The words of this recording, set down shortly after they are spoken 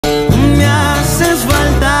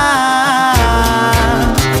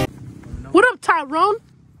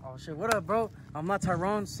shit, what up, bro? I'm not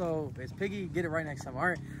Tyrone, so it's Piggy. Get it right next time, all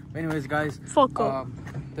right? But anyways, guys, fuck up.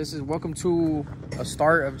 This is welcome to a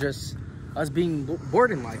start of just us being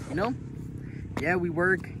bored in life, you know? Yeah, we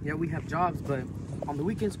work. Yeah, we have jobs, but on the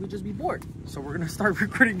weekends we just be bored. So we're gonna start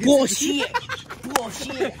recording. Bullshit.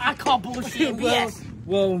 Bullshit. I call bullshit. Yes.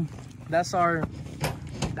 Well, that's our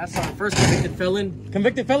first convicted felon.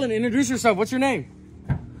 Convicted felon, introduce yourself. What's your name?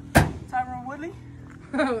 Tyrone Woodley.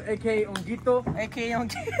 AKA Onguito. AKA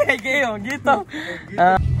Onguito.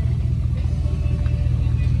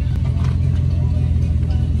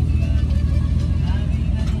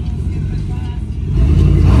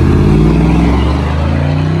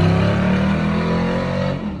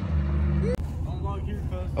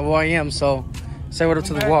 Oh, I am. So, say what up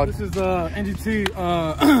to the vlog. This is NGT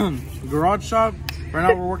garage shop. Right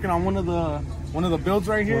now, we're working on one of the builds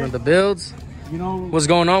right here. One of the builds. You know what's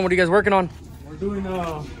going on? What are you guys working on? We're doing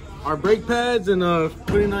our brake pads and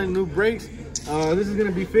putting on new brakes. This is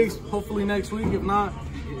gonna be fixed hopefully next week, if not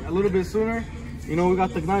a little bit sooner. You know, we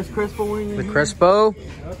got the nice Crespo wing. The Crespo.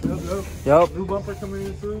 Yep. New bumper coming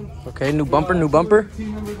in soon. Okay, new bumper, new bumper.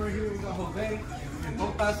 Team members right here. We got Jose and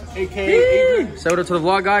Botas, aka Adrian. Say what up to the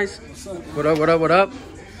vlog, guys. What up? What up? What up?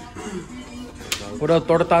 What up,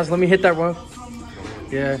 Tortas? Let me hit that one.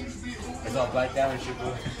 Yeah. It's all blacked out and shit,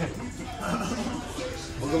 bro.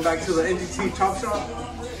 Welcome back to the NGT Chop Shop.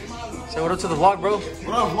 Say what up to the vlog, bro.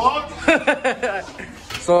 What up, vlog?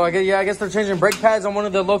 So I guess they're changing brake pads on one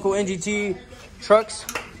of the local NGT trucks.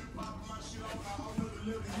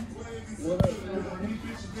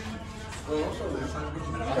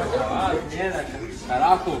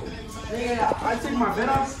 I take my bed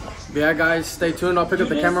off. Yeah, guys, stay tuned. I'll pick up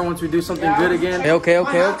the camera once we do something good again. Okay.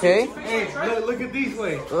 Hey, look at these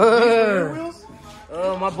way.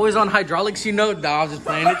 My boy's on hydraulics, you know. Nah, I'm just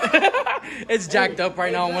playing it. It's jacked up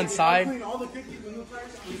right now on one side. You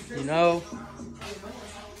know.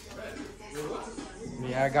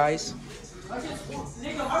 Yeah, guys.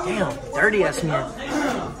 Damn, dirty ass man.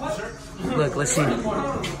 Look, let's see.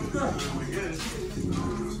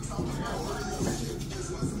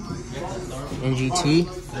 NGT.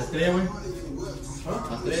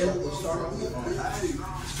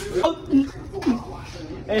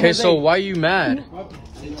 Okay, so why are you mad?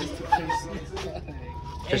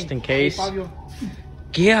 Just in case.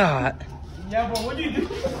 Yeah. Yeah, but what do you do?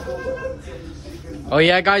 Oh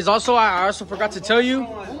yeah, guys. Also, I also forgot to tell you.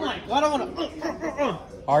 Oh my god, I wanna.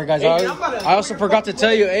 All right, guys. I also forgot to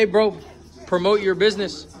tell you. Hey, bro, promote your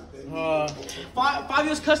business.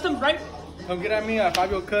 Fabio's Custom, right? Come get at me at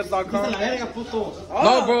FabioCuts.com.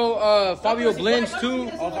 No, bro. Fabio Blends too.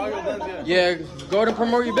 Oh, Fabio Blends, yeah. Yeah, go ahead and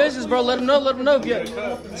promote your business, bro. Let them know. Let them know.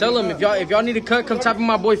 Tell them if y'all need a cut, come tap in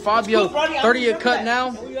my boy Fabio. 30 a cut now.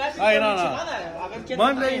 Hey, no.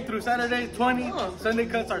 Monday through Saturday, 20. Sunday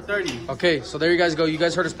cuts are 30. Okay, so there you guys go. You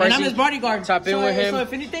guys heard his pricing. And I'm his bodyguard. Tap in with him. So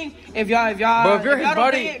if anything, if y'all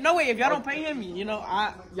don't pay him, you know,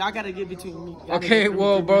 y'all gotta get between me. Okay,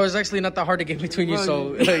 well, bro, it's actually not that hard to get between you.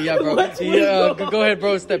 So yeah, bro. Yeah, go ahead,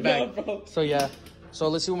 bro. Step back. So yeah, so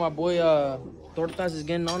let's see what my boy Tortas is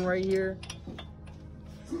getting on right here.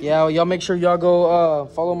 Yeah, y'all make sure y'all go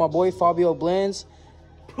follow my boy Fabio Blends.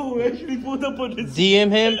 Bro, actually pulled up on this. DM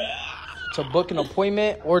him to book an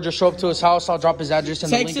appointment or just show up to his house. I'll drop his address in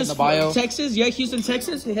the link in the bio. Texas, yeah, Houston,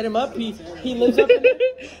 Texas. Hit him up. He lives up in there.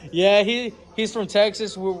 Yeah, he's from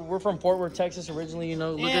Texas. We're from Fort Worth, Texas originally, you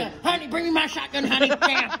know. Yeah, honey, bring me my shotgun, honey.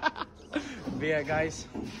 Damn. But yeah, guys.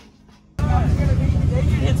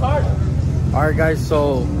 It's hard. All right, guys,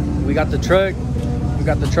 so we got the truck. We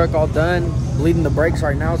got the truck all done. Bleeding the brakes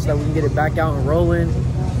right now so that we can get it back out and rolling.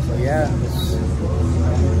 So yeah, let's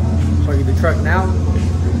show you the truck now.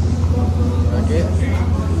 Okay.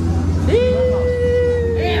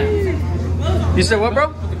 You said what,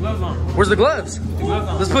 bro? Put the gloves on. Where's the gloves?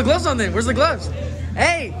 Let's put gloves on then. Where's the gloves?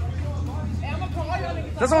 Hey.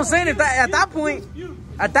 That's what I'm saying. At that point.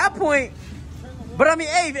 But I mean,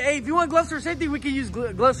 hey, if you want gloves for safety, we can use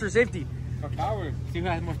gloves for safety. For power. See who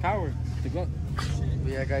has more power. The glove.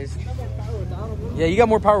 But yeah, guys. Yeah, you got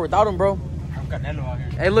more power without him, bro.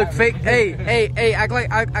 Hey, look, fake. Hey, act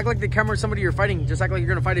like the camera is somebody you're fighting. Just act like you're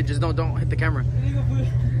gonna fight it. Just don't hit the camera.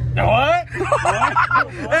 What?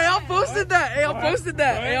 Hey, I'm posting that. I'm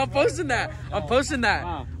posting that.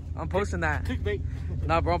 Clickbait.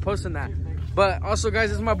 Nah, bro, I'm posting that. But also, guys,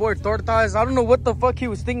 this is my boy Tortas. I don't know what the fuck he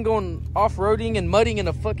was thinking going off-roading and mudding in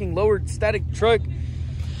a fucking lowered static truck.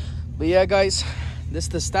 But yeah, guys, this is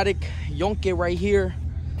the static Yonke right here.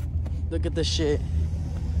 Look at this shit.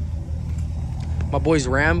 My boy's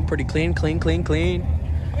Ram, pretty clean.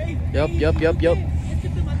 Yup.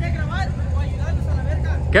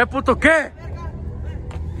 ¿Qué puto qué?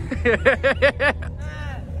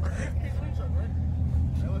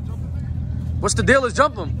 What's the deal? Let's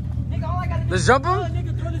jump him. Let's jump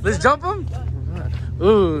him. Let's jump him.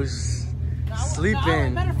 Ooh,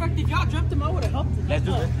 sleeping. Matter of fact, if y'all jumped him, I would have helped him. Let's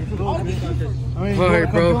do it. Go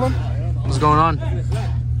ahead, bro. What's going on?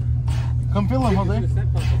 Come feel him, Jose.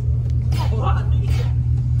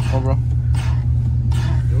 Oh, bro.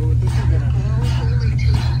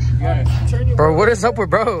 Bro, what is up with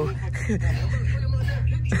bro?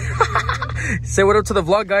 Say what up to the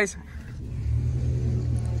vlog, guys.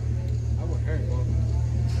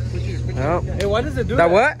 Oh. Hey, why does it do that?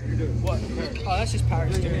 That What? Oh, that's just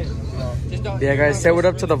power steering. Yeah, guys, say what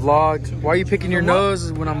up to the vlog. Why are you picking your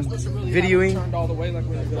nose when I'm videoing? Turned all the way like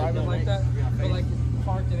when you're driving like that. But like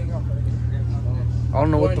car getting up. I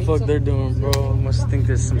don't know what the fuck they're doing, bro. Must think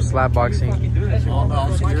there's some slap boxing.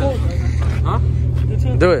 Huh?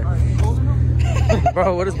 Do it.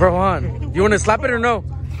 Bro, what is bro on? You want to slap it or no?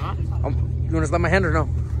 Huh? You want to slap my hand or no?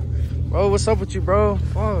 Bro, what's up with you, bro?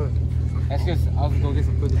 Fuck. That's just, I was gonna get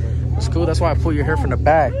some food. That's cool. That's why I pull your hair from the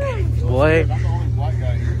back. Boy. I'm the only black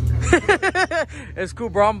guy here. It's cool,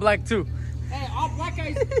 bro. I'm black too. Hey, all black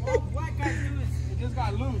guys do is it just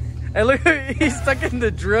got loose. Hey, look, he's stuck in the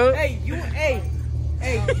drill. Hey, you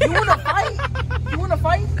wanna fight? You wanna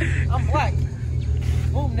fight? I'm black.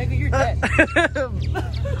 Boom, nigga, you're dead.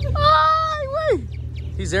 Wait.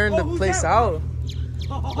 He's airing the place out.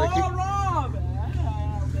 Rob!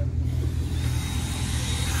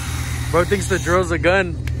 Bro thinks the drill's a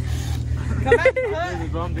gun. Come back,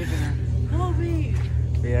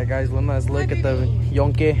 Yeah, guys, one last look at the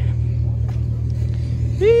yonke.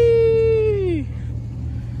 Whee!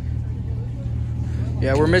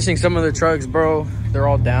 Yeah, we're missing some of the trucks, bro. They're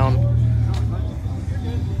all down.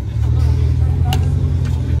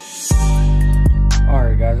 All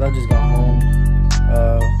right, guys, I just got home.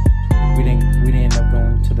 We didn't end up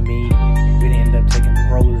going to the meet. We didn't end up taking the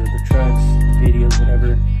rollers of the trucks, the videos,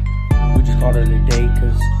 whatever. We just called it a day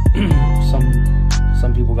because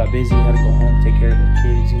some people got busy, had to go home, take care of their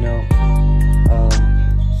kids, you know.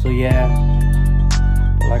 So yeah,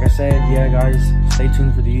 but like I said, yeah, guys, stay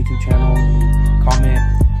tuned for the YouTube channel. Comment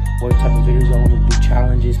what type of videos I want to do,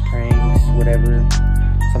 challenges, pranks, whatever.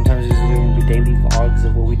 Sometimes there's going to be daily vlogs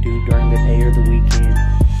of what we do during the day or the weekend.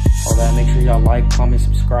 All that. Make sure y'all like, comment,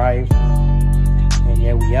 subscribe, and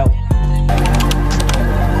yeah, we out.